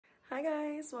Hi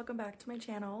guys, welcome back to my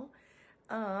channel.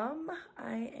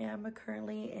 I am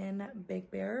currently in Big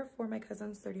Bear for my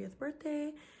cousin's 30th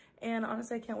birthday, and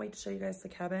honestly I can't wait to show you guys the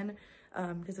cabin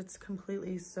because it's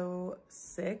completely so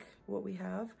sick what we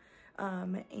have,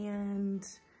 and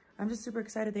I'm just super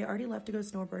excited. They already left to go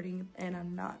snowboarding and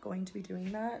I'm not going to be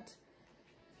doing that.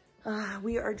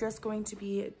 We are just going to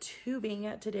be tubing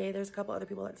today. There's a couple other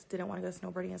people that didn't want to go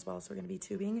snowboarding as well, so we're going to be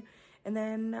tubing. And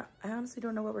then I honestly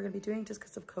don't know what we're going to be doing just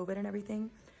because of COVID and everything.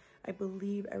 I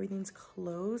believe everything's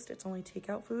closed. It's only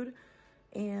takeout food.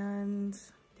 And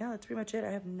yeah, that's pretty much it. I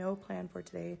have no plan for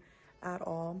today at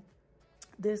all.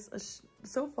 This,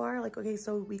 so far, like, okay,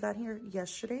 so we got here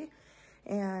yesterday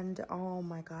and oh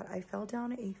my God, I fell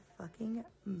down a fucking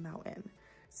mountain.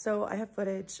 So I have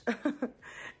footage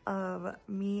of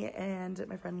me and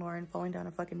my friend Lauren falling down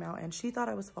a fucking mountain. She thought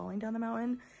I was falling down the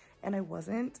mountain and I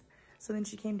wasn't. So then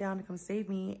she came down to come save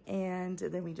me, and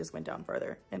then we just went down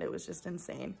further and it was just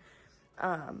insane.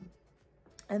 And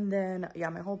then, yeah,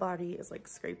 my whole body is like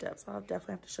scraped up. So I'll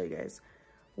definitely have to show you guys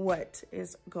what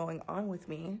is going on with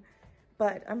me.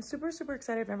 But I'm super, super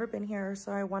excited. I've never been here,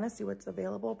 so I want to see what's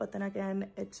available. But then again,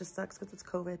 it just sucks because it's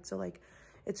COVID. So like,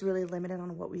 it's really limited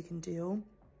on what we can do.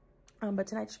 But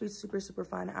tonight should be super, super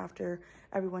fun. After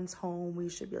everyone's home, we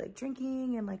should be like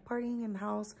drinking and like partying in the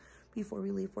house before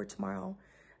we leave for tomorrow.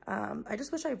 I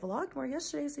just wish I vlogged more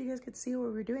yesterday so you guys could see what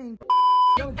we were doing.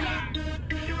 Yo,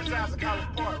 you resides in College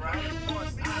Park, right?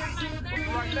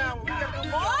 Right now, we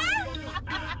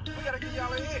gotta give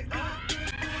y'all a hit.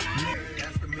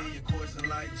 Ask a million questions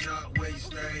like Jock, where you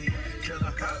stay. Tell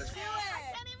the college. Do it.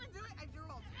 I can't even do it. I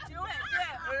drooled. Do it.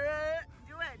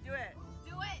 Do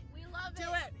it. We love it.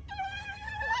 Do it.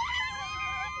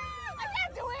 I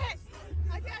can't do it.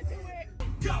 I can't do it.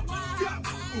 Go.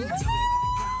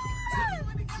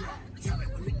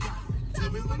 Tell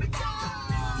me when to go.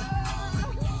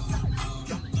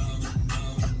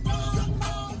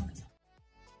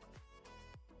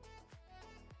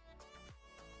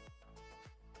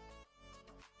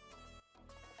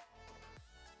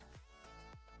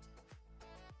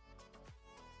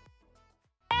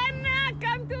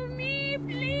 Come to me,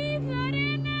 please,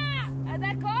 Lorena.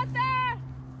 Dakota.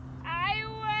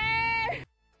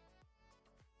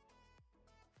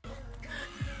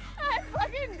 I'm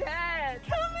fucking dead.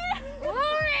 Come here.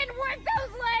 Lauren, work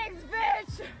those legs,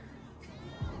 bitch.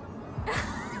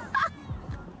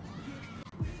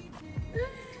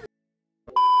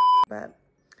 But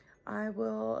I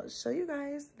will show you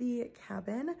guys the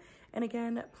cabin. And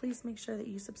again, please make sure that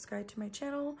you subscribe to my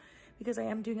channel because I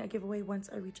am doing a giveaway once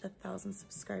I reach 1,000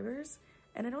 subscribers.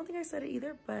 And I don't think I said it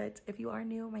either, but if you are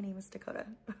new, my name is Dakota.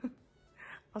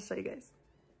 I'll show you guys.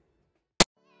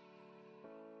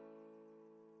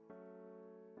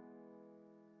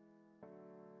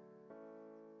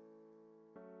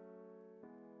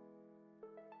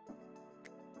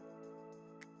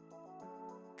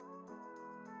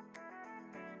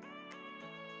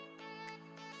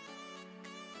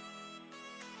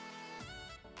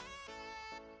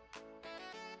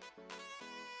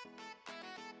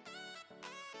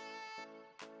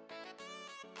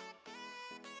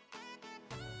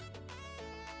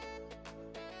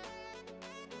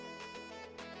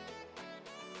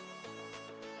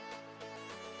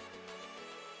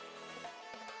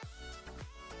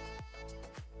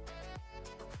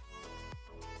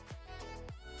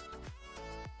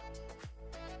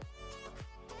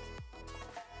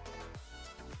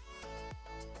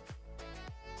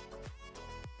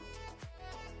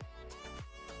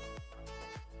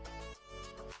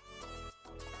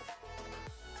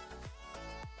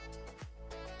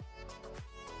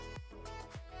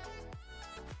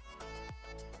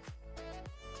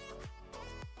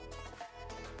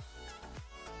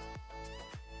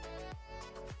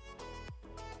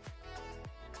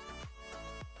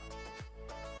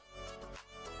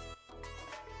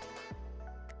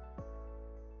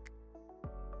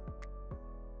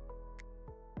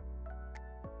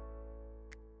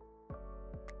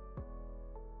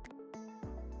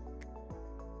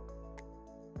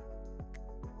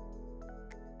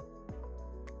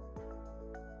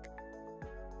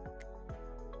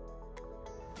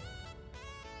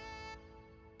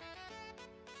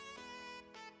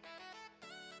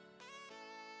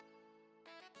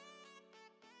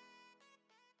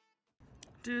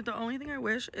 Dude, the only thing I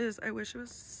wish it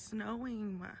was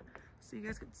snowing so you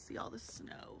guys could see all the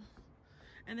snow.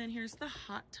 And then here's the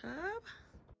hot tub.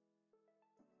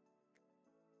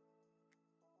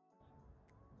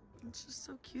 It's just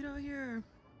so cute out here.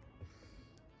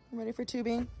 Ready for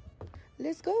tubing?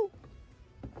 Let's go.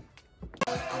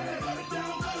 Okay,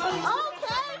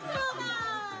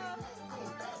 Tuna!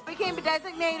 We came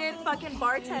designated fucking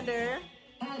bartender.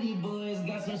 Boys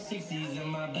got some 60s in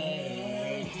my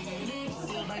bag.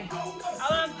 I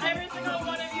love every single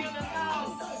one of you in this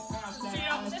house.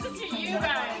 This is to you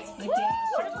guys.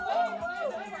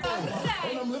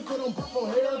 And I'm lifted on purple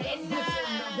hair.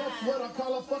 That's what I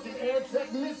call a fucking air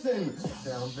technician.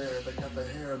 Down there, they got the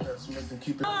hair that's missing.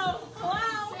 Keep it. Oh,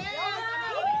 wow.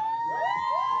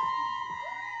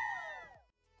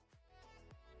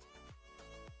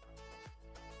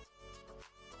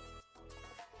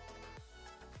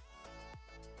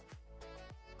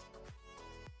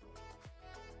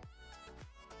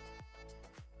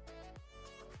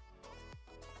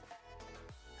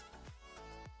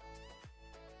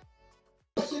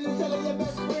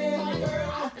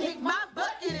 I think my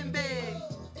butt getting big.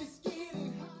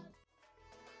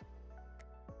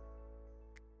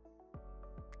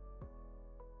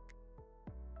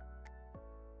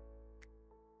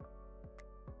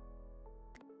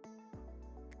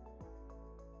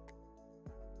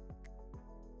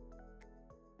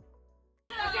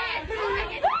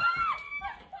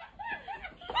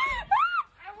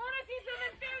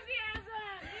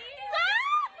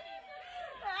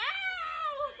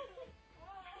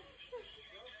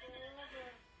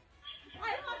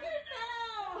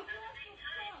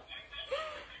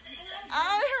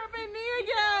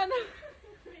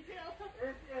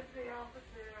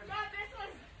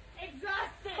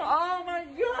 Oh my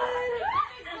god!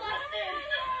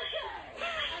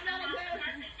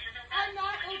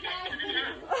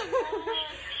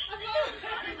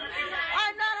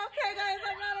 I'm not okay, guys.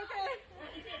 I'm not okay.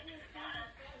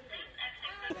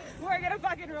 We're gonna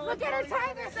fucking roll. Look at her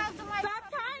tying herself to my.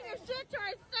 Stop tying your shit to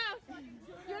our stuff.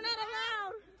 You're not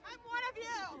allowed. I'm one of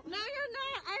you. No, you're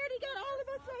not. I already got all of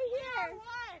us right here.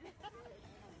 One.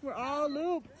 We're all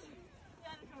looped.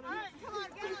 Alright, come on,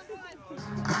 get on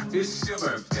one. It's your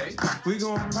birthday. We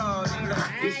gon' party like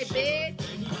Hey,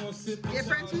 bitch. Get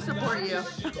friends who support you.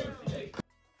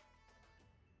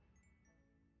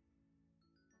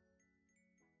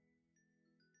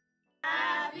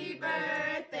 Happy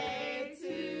birthday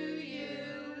to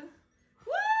you.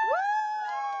 Woo!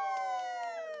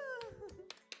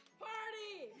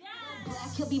 Party!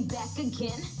 Black, he'll be back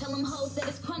again. Tell them hoes that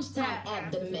it's crunch time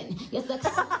abdomen. Yes, that's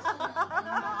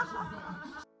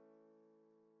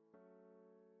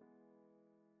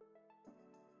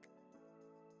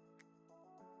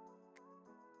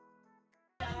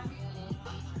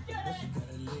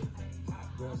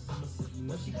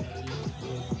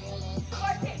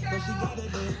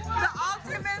The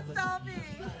ultimate selfie.